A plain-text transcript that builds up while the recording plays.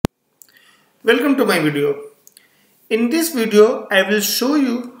Welcome to my video. In this video, I will show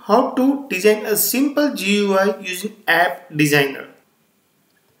you how to design a simple GUI using AppDesigner.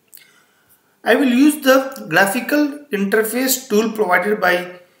 I will use the graphical interface tool provided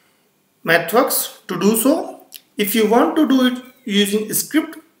by MATLAB to do so. If you want to do it using a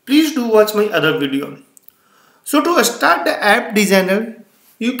script, please do watch my other video. So to start the AppDesigner,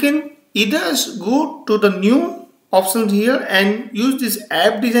 you can either go to the new option here and use this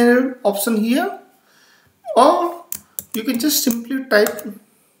AppDesigner option here, or you can just simply type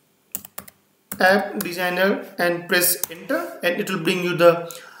AppDesigner and press enter, and it will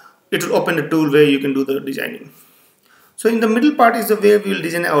open the tool where you can do the designing. So in the middle part is the where we will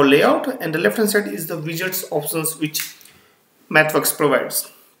design our layout, and the left hand side is the widgets options which MATLAB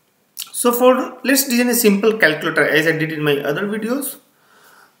provides. So let's design a simple calculator as I did in my other videos.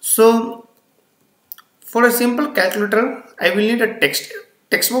 So for a simple calculator, I will need a text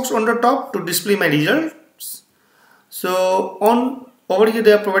box on the top to display my results. So over here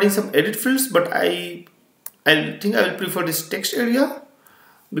they are providing some edit fields, but I think I will prefer this text area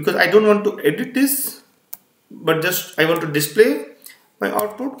because I don't want to edit this, but just I want to display my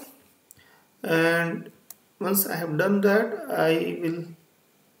output. And once I have done that, I will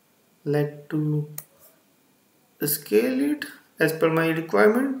like to scale it as per my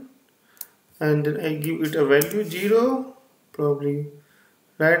requirement, and then I give it a value 0, probably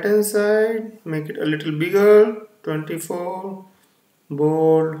right hand side, make it a little bigger, 24,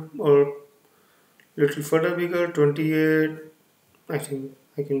 bold, or little further bigger, 28. I think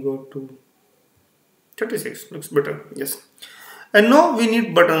I can go to 36, looks better. Yes. And now we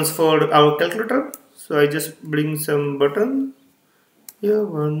need buttons for our calculator, so I just bring some button here,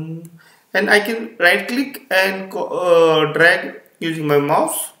 one, and I can right click and drag using my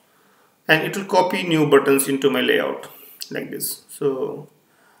mouse, and it will copy new buttons into my layout like this. So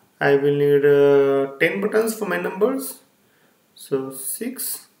I will need 10 buttons for my numbers. So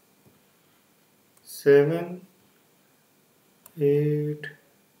 6, 7, 8. It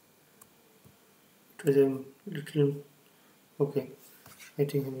was a little okay. I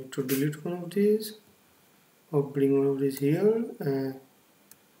think I need to delete one of these or bring one of these here.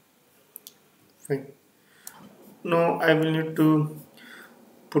 Fine. Now I will need to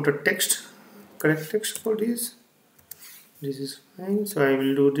put a correct text for this. This is fine. So I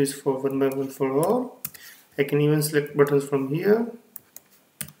will do this for one by one for all. I can even select buttons from here,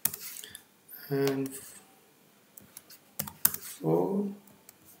 and 4,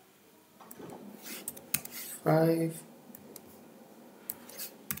 5,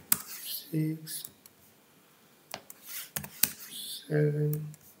 6, 7,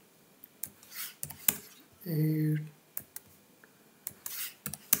 8,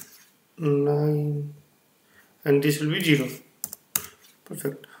 9, and this will be 0.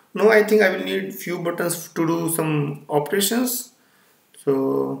 Perfect. Now I think I will need few buttons to do some operations.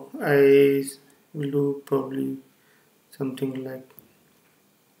 So I will do probably something like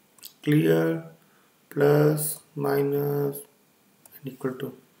clear, plus, minus, and equal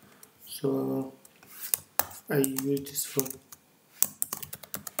to. So I use this for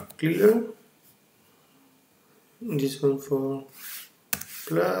clear, this one for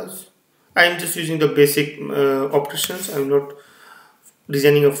plus. I am just using the basic operations. I am not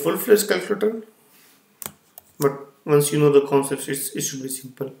designing a full-fledged calculator, but once you know the concepts, it should be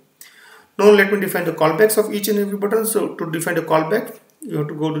simple. Now let me define the callbacks of each and every button. So to define the callback, you have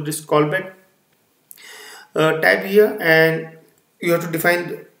to go to this callback tab here, and you have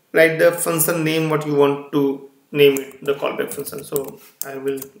to write the function name what you want to name it, the callback function. So I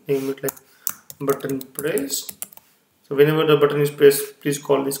will name it like button press. So whenever the button is pressed, please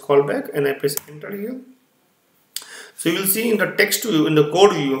call this callback, and I press enter here. So you will see in the text view, in the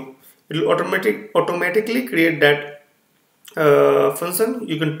code view, it will automatically create that function.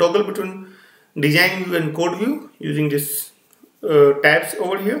 You can toggle between design view and code view using this tabs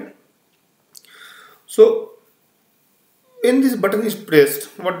over here. So when this button is pressed,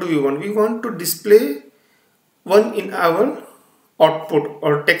 what do we want? We want to display one in our output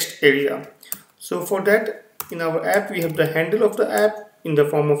or text area. So for that, in our app, we have the handle of the app in the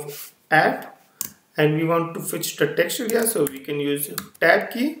form of app, and we want to fetch the text area, so we can use tab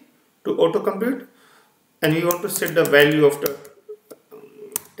key to autocomplete, and we want to set the value of the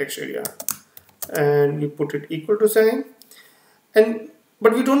text area, and we put it equal to sign,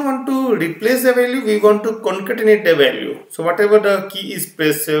 but we don't want to replace the value, we want to concatenate the value. So whatever the key is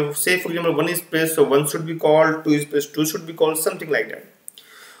pressed, say for example 1 is pressed, so 1 should be called, 2 is pressed, 2 should be called, something like that.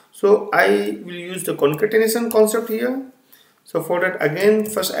 So I will use the concatenation concept here. So for that, again,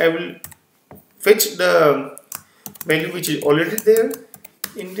 first I will fetch the value which is already there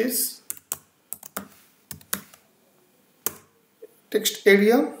in this text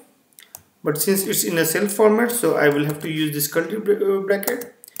area, but since it's in a cell format, so I will have to use this curly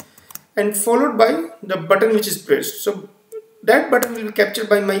bracket, and followed by the button which is pressed. So that button will be captured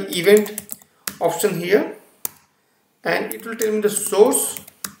by my event option here, and it will tell me the source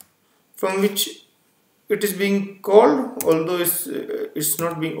from which it is being called, although it's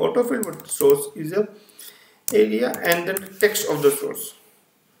not being autofilled, but source is a area, and then the text of the source.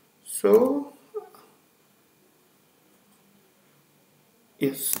 So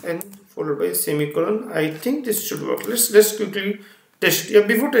yes, and followed by semicolon. I think this should work. Let's quickly test. Yeah,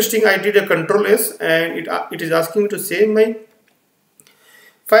 before testing I did a Control S, and it is asking me to save my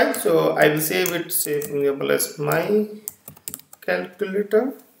file. So I will save it, say for example as my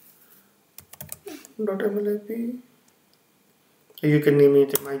calculator .mlip. You can name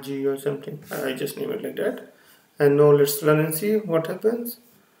it my GUI or something. I just name it like that. And now let's run and see what happens.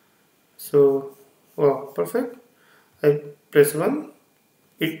 So wow, perfect. I press 1.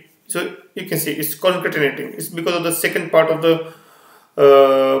 So you can see it's concatenating. It's because of the second part of the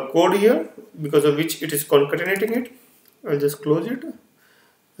code here, because of which it is concatenating it. I'll just close it.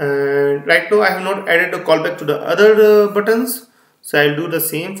 And right now I have not added a callback to the other buttons, so I'll do the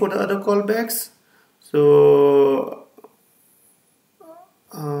same for the other callbacks. So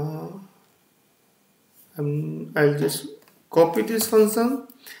I'll just copy this function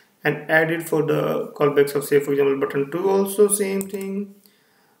and add it for the callbacks of, say for example, button 2 also same thing.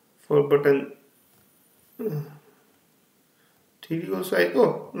 For button 3 also,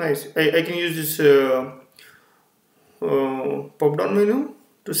 oh nice, I can use this pop down menu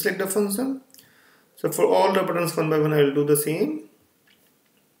to select the function. So for all the buttons one by one I will do the same.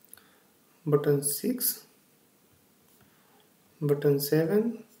 Button 6, button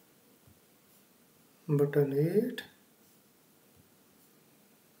 7, button 8,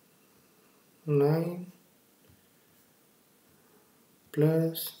 9,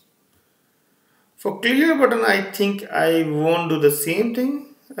 plus. For clear button I think I won't do the same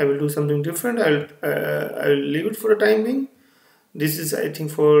thing. I will do something different. I'll leave it for the time being. This is I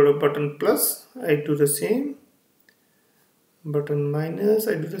think for button plus I do the same. Button minus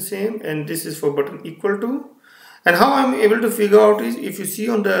I do the same, and this is for button equal to. And how I'm able to figure out is, if you see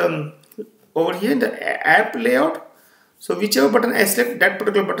on the over here in the app layout, so whichever button I select, that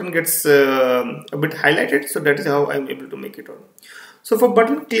particular button gets a bit highlighted. So that is how I'm able to make it on. So for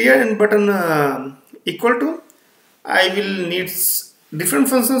button clear and button equal to, I will need different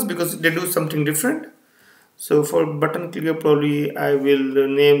functions because they do something different. So for button clear, probably I will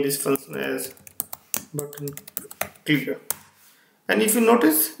name this function as button clear. And if you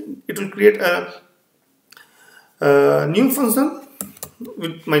notice, it will create a new function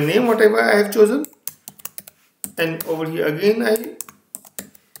with my name, whatever I have chosen. And over here again I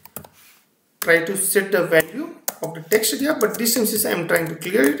try to set the value of the text area, but this time since I am trying to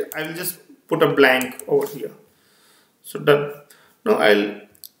clear it, I will just put a blank over here. So done. Now I'll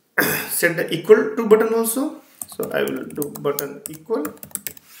set the equal to button also. So I will do button equal,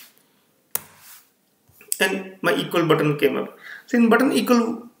 and my equal button came up. So in button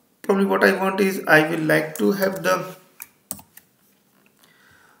equal, probably what I want is, I will like to have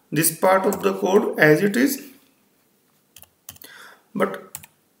this part of the code as it is, but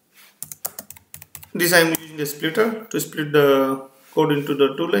this I am using the splitter to split the code into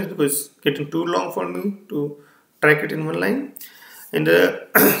the 2 lines because it's getting too long for me to track it in one line. And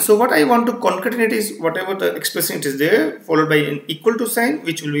so what I want to concatenate is whatever the expression it is there, followed by an equal to sign,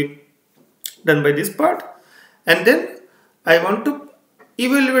 which will be done by this part, and then I want to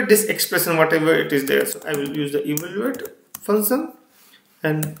evaluate this expression whatever it is there. So I will use the evaluate function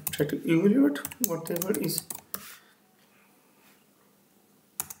and try to evaluate whatever is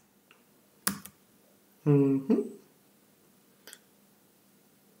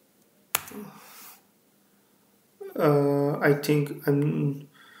I think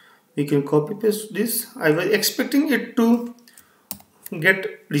we can copy paste this. I was expecting it to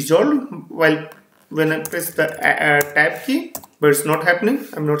get resolved when I press the tab key, but it's not happening.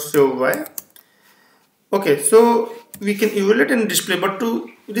 I'm not sure why. Okay, so we can evaluate and display, but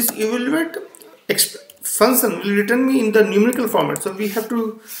to this evaluate function will return me in the numerical format. So we have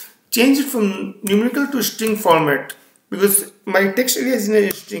to change it from numerical to string format because my text area is in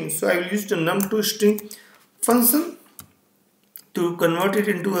a string. So I will use the num2 string function to convert it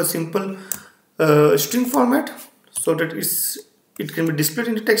into a simple string format so that it can be displayed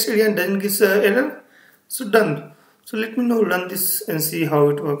in the text area and then gives an error. So done. So let me now run this and see how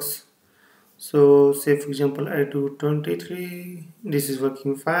it works. So say for example I do 23, this is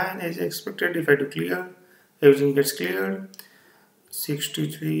working fine as expected. If I do clear, everything gets cleared.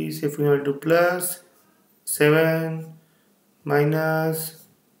 63, say for example I do plus 7, minus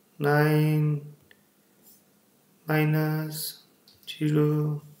 9 minus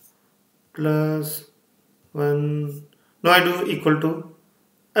 0 plus 1. Now I do equal to,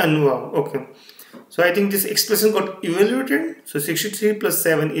 and wow, okay. So I think this expression got evaluated. So 63 plus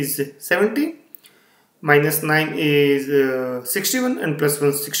 7 is 70, minus 9 is 61, and plus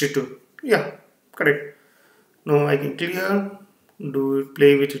 1 62. Yeah, correct. Now I can clear, do it,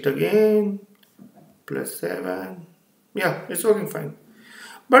 play with it again, plus 7. Yeah, it's working fine.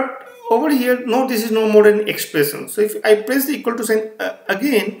 But over here, no, this is no more than expression. So if I press the equal to sign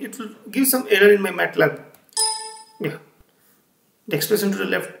again, it will give some error in my MATLAB. Yeah, the expression to the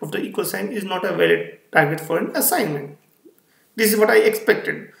left of the equal sign is not a valid target for an assignment. This is what I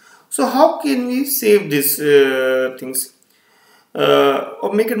expected. So how can we save these things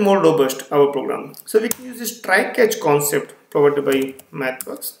or make it more robust, our program? So we can use this try-catch concept provided by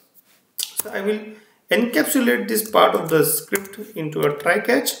MathWorks. So I will encapsulate this part of the script into a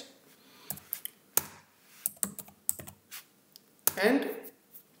try-catch, and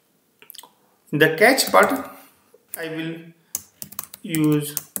in the catch part I will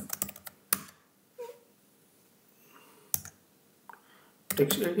use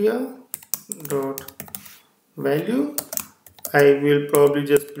text area dot value. I will probably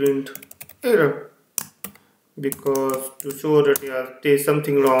just print error, because to show that there is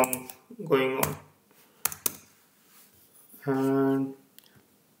something wrong going on. And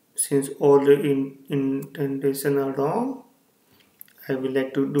since all the indentation are wrong, I will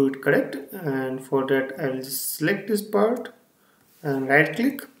like to do it correct, and for that I will just select this part and right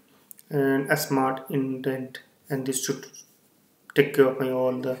click and a smart indent, and this should take care of my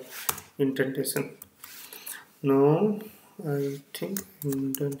all the indentation. Now I think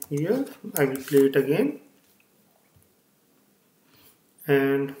I'm done here. I will play it again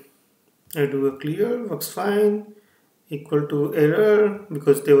and I do a clear, works fine, equal to error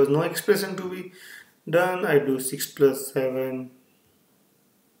because there was no expression to be done. I do 6 plus 7,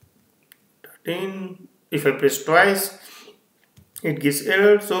 13. If I press twice, it gives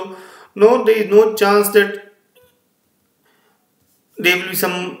error. So no, there is no chance that there will be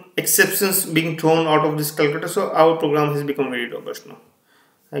some exceptions being thrown out of this calculator. So our program has become very robust now.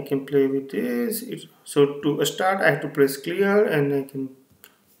 I can play with this. So to start, I have to press clear, and I can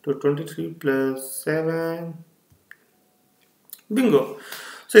do 23 plus 7. Bingo.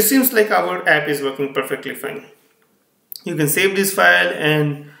 So it seems like our app is working perfectly fine. You can save this file,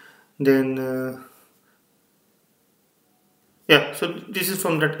 and then yeah, so this is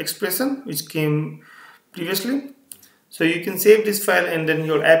from that expression which came previously. So you can save this file, and then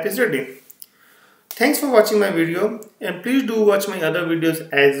your app is ready. Thanks for watching my video, and please do watch my other videos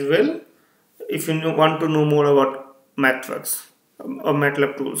as well if you want to know more about MathWorks or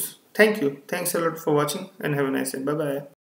MATLAB tools. Thank you. Thanks a lot for watching, and have a nice day. Bye bye.